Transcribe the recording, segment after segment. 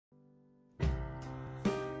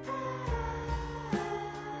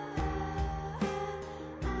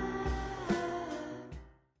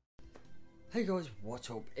Hey guys, what's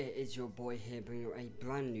up? It is your boy here bringing you a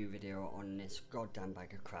brand new video on this goddamn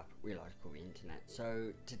bag of crap we like to call the internet.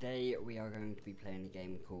 So today we are going to be playing a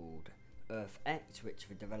game called Earthx, which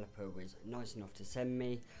the developer was nice enough to send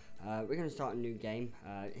me. We're going to start a new game.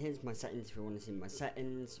 Here's my settings if you want to see my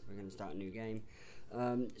settings. We're going to start a new game.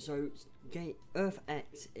 Earthx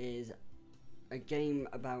is a game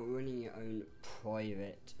about running your own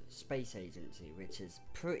private space agency, which is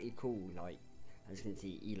pretty cool. Like, as you can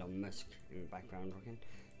see, Elon Musk in the background rocking.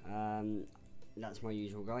 That's my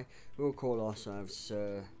usual guy. We'll call ourselves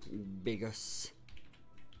Sir Bigus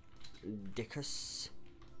Dickus.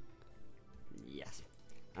 Yes.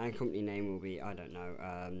 And company name will be, I don't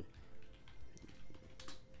know.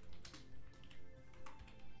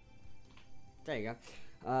 There you go.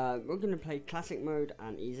 We're going to play classic mode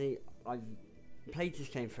and easy. I've played this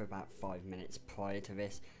game for about 5 minutes prior to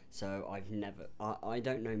this, so I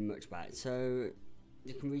don't know much about it. So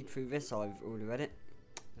you can read through this. I've already read it.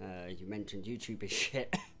 You mentioned YouTube is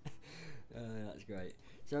shit. That's great.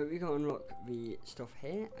 So we got to unlock the stuff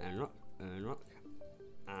here. Unlock,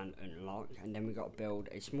 and unlock, and then we got to build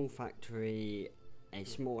a small factory, a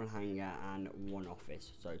small hangar, and one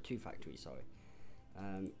office. So 2 factories. Sorry.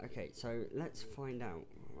 Okay, so let's find out.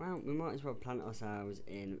 Well, we might as well plant ourselves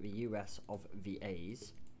in the US of the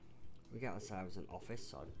A's. We get ourselves an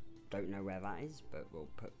office. I don't know where that is, but we'll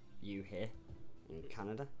put you here in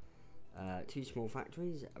Canada. 2 small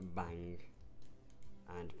factories, bang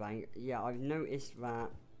and bang. Yeah, I've noticed that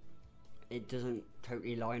it doesn't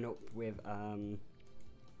totally line up with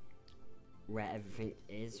where everything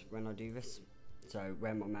is when I do this. So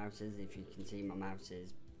where my mouse is, if you can see, my mouse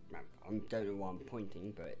is, I don't know why I'm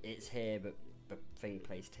pointing, but it's here, but the thing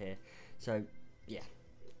placed here. So yeah,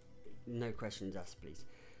 no questions asked, please.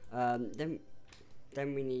 Then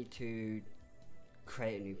we need to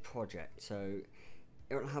create a new project. So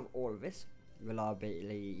it will have all of this.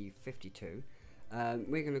 Reliability 52.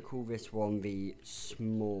 We're going to call this one the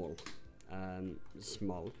small.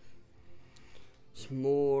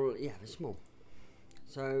 Small. Yeah, the small.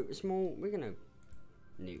 So the small, we're going to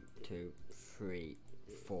new 2, 3,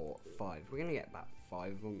 4, 5. We're gonna get about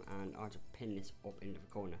 5 of them, and I'll just pin this up into the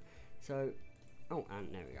corner. So, oh,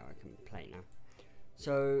 and there we go. I can play now.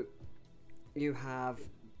 So you have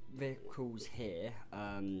vehicles here,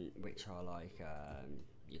 which are like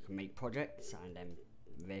you can make projects and then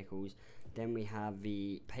vehicles. Then we have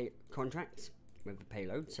the contracts with the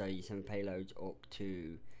payload. So you send payloads up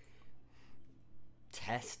to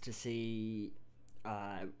test to see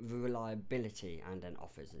the reliability, and then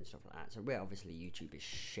offers and stuff like that. So we're obviously YouTube is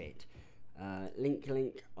shit. Link,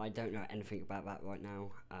 I don't know anything about that right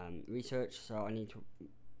now. Research, so I need to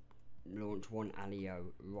launch 1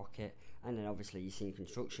 Alio rocket, and then obviously you've seen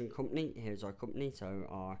construction company. Here's our company, so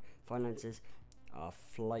our finances, our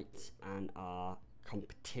flights, and our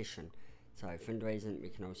competition. So fundraising, we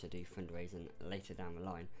can also do fundraising later down the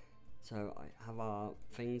line. So I have our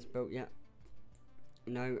things built yet.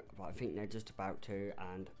 No, but I think they're just about to,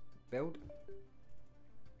 and build.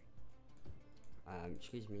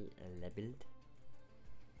 Excuse me, labeled.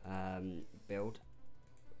 Build,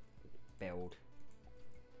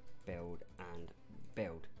 and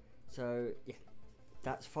build. So yeah,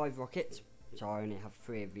 that's 5 rockets. So I only have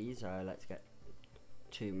 3 of these. Let's get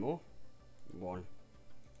 2 more. 1,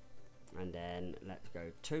 and then let's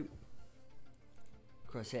go 2.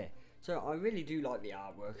 Across here. So I really do like the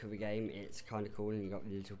artwork of the game. It's kind of cool, and you got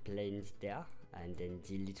the little planes there, and then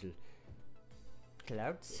the little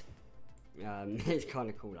clouds. It's kind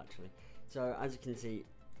of cool actually. So as you can see,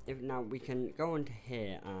 if now we can go onto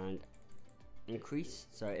here and increase.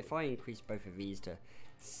 So if I increase both of these to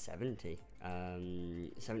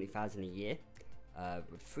 70,000 a year,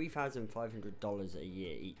 with $3,500 a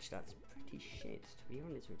year each, that's pretty shit, to be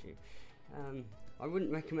honest with you. I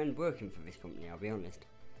wouldn't recommend working for this company, I'll be honest.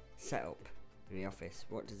 Setup in the office.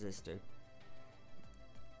 What does this do?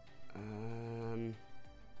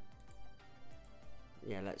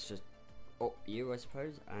 Yeah, let's just up you, I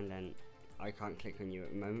suppose, and then I can't click on you at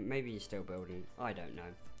the moment. Maybe you're still building. I don't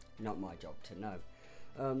know. Not my job to know.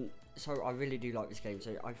 So I really do like this game.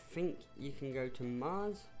 So I think you can go to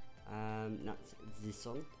Mars. That's the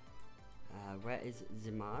sun. Where is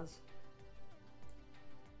the Mars?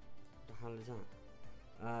 The hell is that?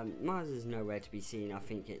 Mars is nowhere to be seen. I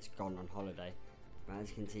think it's gone on holiday. But as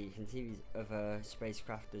you can see these other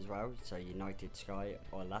spacecraft as well. So United Sky,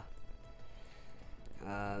 hola.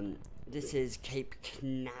 This is Cape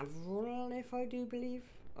Canaveral, if I do believe.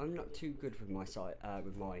 I'm not too good with my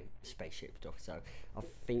spaceship stuff, so I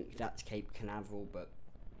think that's Cape Canaveral. But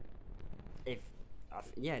if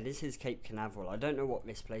yeah, this is Cape Canaveral. I don't know what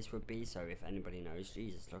this place would be, so if anybody knows,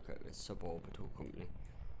 Jesus, look at this suborbital company.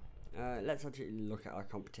 Let's actually look at our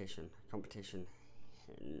competition.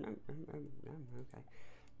 No, okay.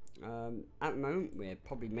 At the moment, we're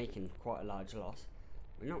probably making quite a large loss.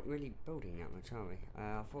 We're not really building that much, are we?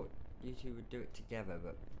 I thought you two would do it together,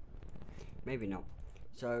 but maybe not.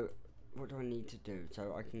 So, what do I need to do?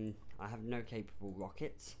 So I have no capable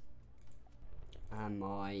rockets, and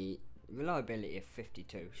my reliability of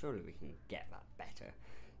 52. Surely we can get that better.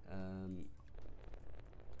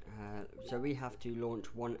 So we have to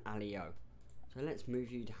launch one ALIO. So let's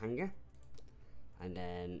move you to hangar, and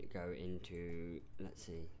then go into, let's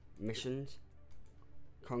see, missions,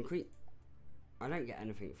 concrete. I don't get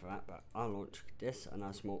anything for that, but I'll launch this, and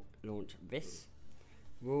I'll launch this.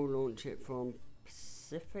 We'll launch it from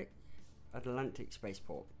Pacific Atlantic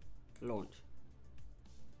Spaceport. Launch.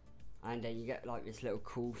 And then you get like this little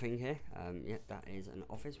cool thing here. Yeah, that is an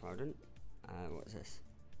office. Well done. What's this?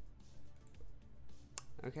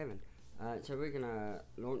 Okay then. So we're gonna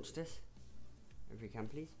launch this, if we can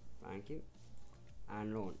please. Thank you.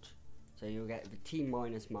 And launch. So you'll get the T- mark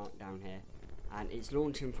down here, and it's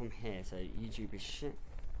launching from here. So YouTube is shit.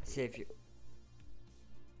 See if you.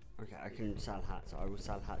 Okay, I can sell hats. I will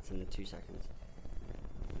sell hats in 2 seconds.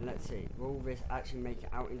 Let's see. Will this actually make it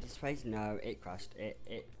out into space? No, it crashed.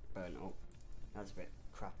 It burnt up. That's a bit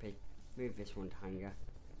crappy. Move this one to hangar.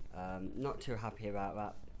 Not too happy about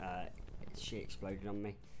that. She exploded on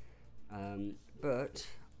me. But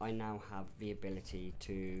I now have the ability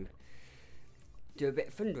to do a bit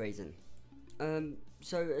of fundraising.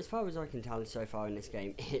 So as far as I can tell so far in this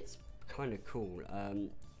game, it's kind of cool.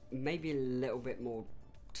 Maybe a little bit more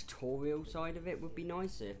tutorial side of it would be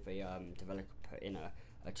nice if the developer put in a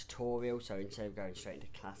tutorial, so instead of going straight into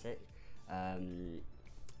classic, and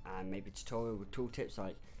maybe tutorial with tooltips,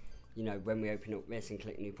 like, you know, when we open up this and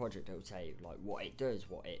click new project, it'll say like what it does,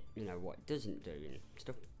 what it, you know, what it doesn't do, and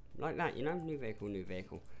stuff like that, you know. New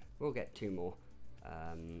vehicle. We'll get 2 more.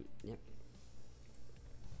 Yep.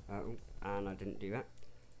 And I didn't do that.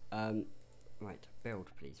 Right,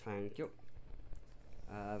 build please, thank you.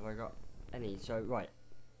 Have I got any? So right,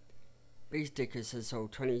 Big Stickers has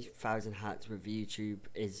sold 20,000 hats with YouTube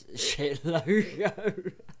is shit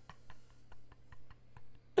logo.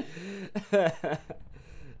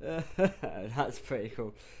 That's pretty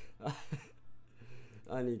cool.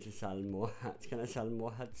 I need to sell more hats. Can I sell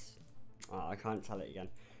more hats? Oh, I can't sell it again.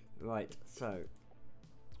 Right, so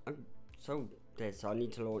I sold this. So I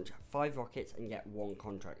need to launch 5 rockets and get 1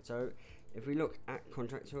 contract. So if we look at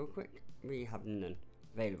contracts real quick, we have none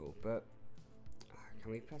available. But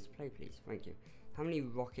can we press play, please? Thank you. How many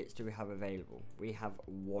rockets do we have available? We have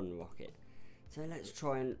 1 rocket. So let's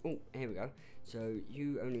try and, oh, here we go. So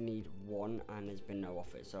you only need 1 and there's been no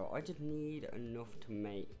offers. So I just need enough to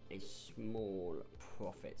make a small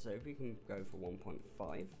profit. So if we can go for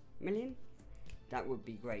 1.5 million, that would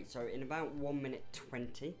be great. So in about 1 minute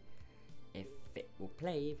 20, if it will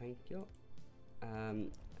play, thank you.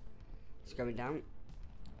 It's going down.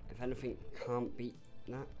 If anything can't beat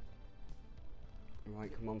that.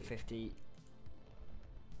 Right, come on, 50,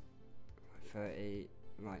 30,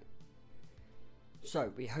 right.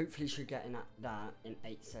 So we hopefully should get in at that in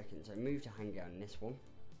 8 seconds. So move to hangar on this one,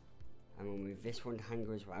 and we'll move this one to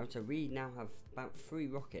hangar as well. So we now have about 3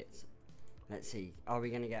 rockets. Let's see, are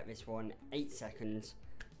we going to get this one? 8 seconds.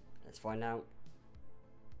 Let's find out.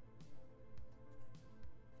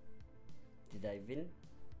 Did I win?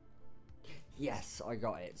 Yes, I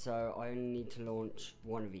got it. So I only need to launch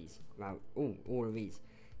 1 of these. Wow, oh, all of these.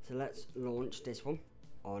 So let's launch this one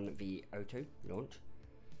on the O2 launch.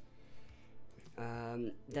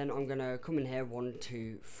 Then I'm gonna come in here 1,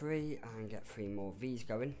 2, 3 and get 3 more of these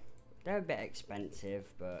going. They're a bit expensive,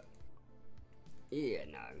 but yeah,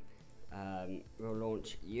 no. We'll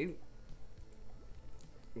launch you.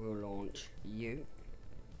 We'll launch you.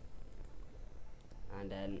 And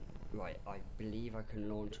then, right, I believe I can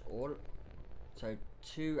launch all. So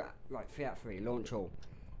 2, right, 3 out of 3, launch all.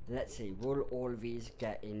 Let's see, will all of these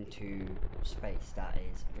get into space? That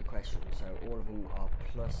is the question. So all of them are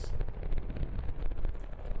plus.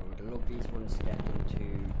 I would love these ones to get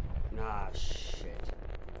into. Nah, shit.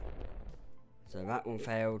 So that one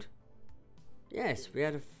failed. Yes, we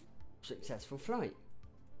had a successful flight.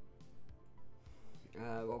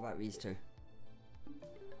 What about these 2?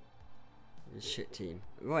 The shit team.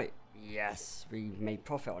 Right, yes, we made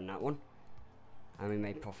profit on that one. And we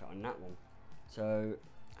made profit on that one. So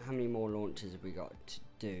how many more launches have we got to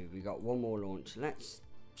do? We got 1 more launch. Let's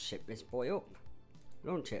ship this boy up.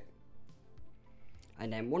 Launch it.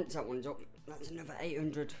 And then once that one's up, that's another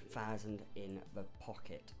 800,000 in the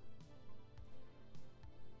pocket.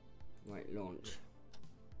 Right, launch.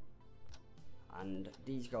 And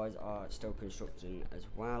these guys are still constructing as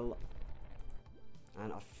well.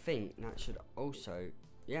 And I think that should also,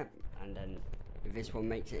 yeah, and then if this one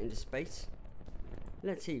makes it into space,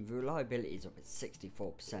 let's see, reliability is up at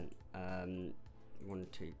 64%. 1,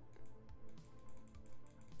 2.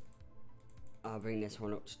 I'll bring this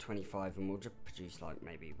one up to 25 and we'll just produce like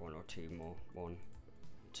maybe 1 or 2 more. 1,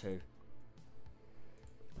 2.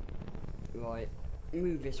 Right,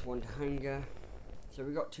 move this one to hangar. So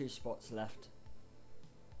we've got 2 spots left.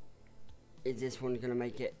 Is this one gonna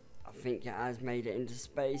make it? I think it has made it into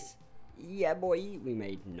space. Yeah, boy, we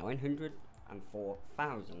made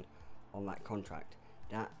 904,000 on that contract.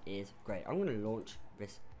 That is great. I'm gonna launch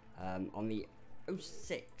this on the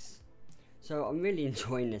 06. So I'm really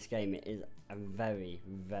enjoying this game. It is a very,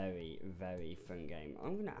 very, very fun game.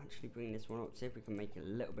 I'm gonna actually bring this one up, see if we can make it a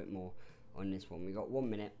little bit more on this one. We got 1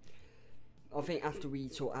 minute. I think after we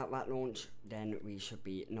sort out that launch, then we should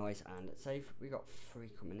be nice and safe. We got 3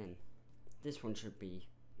 coming in. This one should be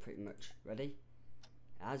pretty much ready.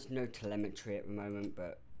 It has no telemetry at the moment,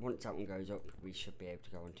 but once that one goes up, we should be able to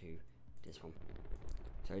go on to this one.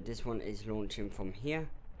 So this one is launching from here.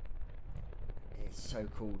 It's so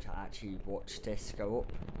cool to actually watch this go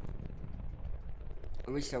up.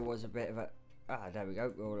 I wish there was a bit of a... Ah, there we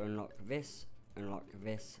go. We'll unlock this, and unlock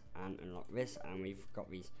this, and we've got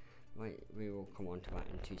these. Right, we will come on to that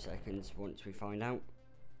in 2 seconds once we find out.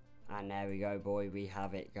 And there we go, boy. We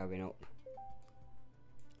have it going up.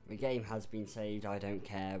 The game has been saved, I don't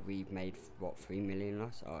care. We've made, what, 3 million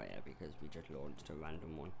loss? Oh yeah, because we just launched a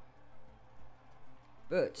random one.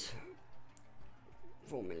 But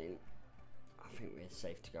 4 million. I think we're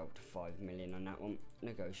safe to go up to 5 million on that one.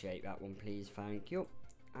 Negotiate that one, please, thank you.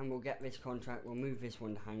 And we'll get this contract, we'll move this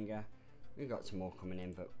one to hangar. We've got some more coming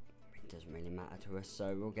in, but it doesn't really matter to us,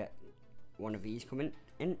 so we'll get one of these coming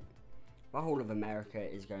in. The whole of America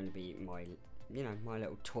is going to be my, you know, my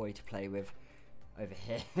little toy to play with over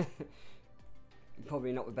here.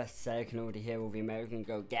 Probably not the best to say. I can already hear all the Americans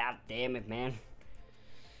go, God damn it, man.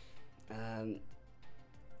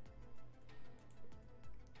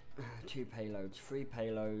 2 payloads, 3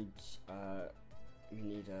 payloads. We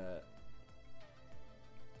need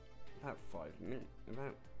about 5 minutes,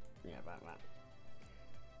 about that.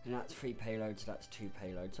 And that's 3 payloads, that's 2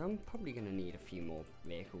 payloads. So I'm probably going to need a few more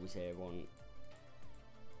vehicles here.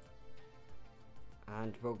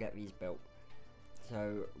 And we'll get these built.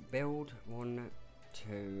 So build 1,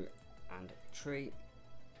 2, and 3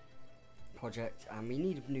 project, and we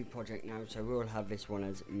need a new project now. So we'll have this one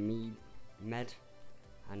as med,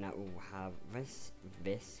 and that will have this,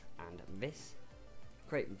 and this.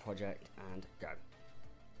 Create the project and go.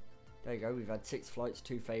 There you go. We've had 6 flights,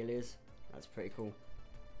 2 failures. That's pretty cool.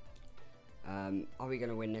 Are we going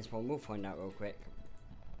to win this one? We'll find out real quick.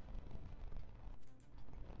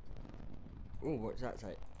 Oh, what does that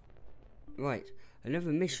say? Right,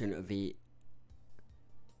 another mission of the...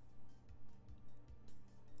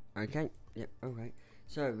 Okay, yep, okay.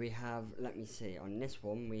 So we have, let me see, on this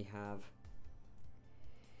one we have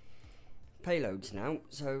payloads now.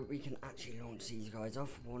 So we can actually launch these guys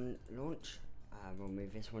off. 1 launch. We'll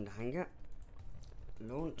move this one to hangar.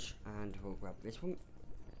 Launch, and we'll grab this one.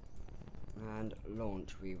 And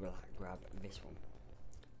launch, we will grab this one.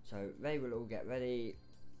 So they will all get ready.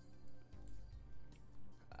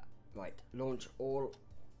 Right, launch all.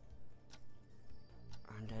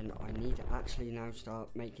 And then I need to actually now start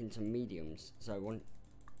making some mediums. So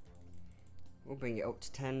we'll bring it up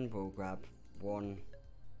to 10. We'll grab 1.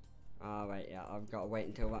 Ah, wait, yeah, I've got to wait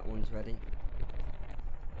until that one's ready.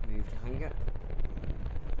 Move to hangar.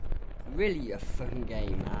 Really a fun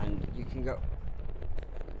game, and you can go...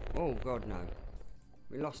 Oh god, no.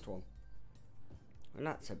 We lost one. Well,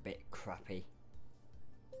 that's a bit crappy.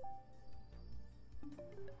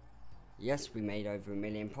 Yes, we made over $1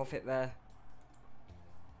 million profit there.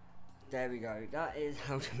 There we go. That is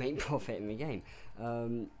how to make profit in the game.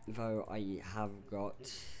 Though I have got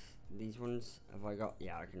these ones. Have I got?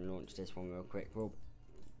 Yeah, I can launch this one real quick. We'll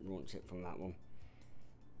launch it from that one.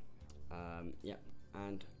 Yep.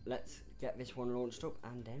 And let's get this one launched up,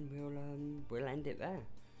 and then we'll end it there.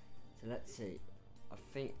 So let's see. I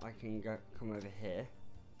think I can come over here.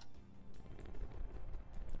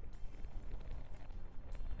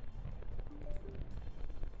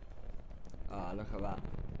 Ah, look at that.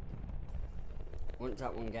 Once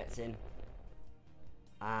that one gets in,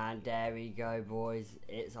 and there we go, boys.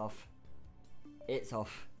 It's off. It's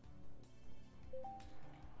off.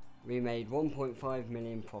 We made 1.5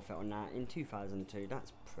 million profit on that in 2002.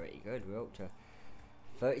 That's pretty good. We're up to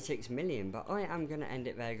 36 million. But I am going to end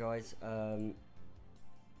it there, guys. There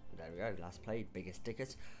we go. Last played. Biggest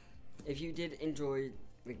stickers. if you did enjoy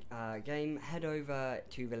the game, head over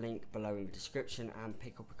to the link below in the description and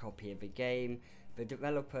pick up a copy of the game. The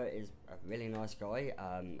developer is a really nice guy.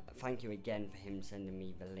 Thank you again for him sending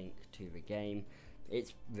me the link to the game.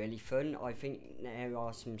 It's really fun. I think there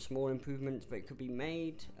are some small improvements that could be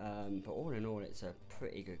made, but all in all it's a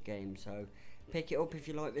pretty good game, so pick it up if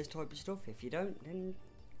you like this type of stuff. If you don't, then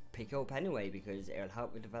pick it up anyway, because it'll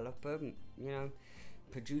help the developer, you know,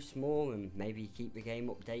 produce more and maybe keep the game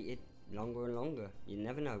updated longer and longer. You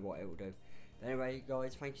never know what it will do. But anyway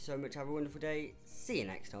guys, thank you so much, have a wonderful day, see you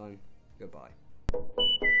next time, goodbye.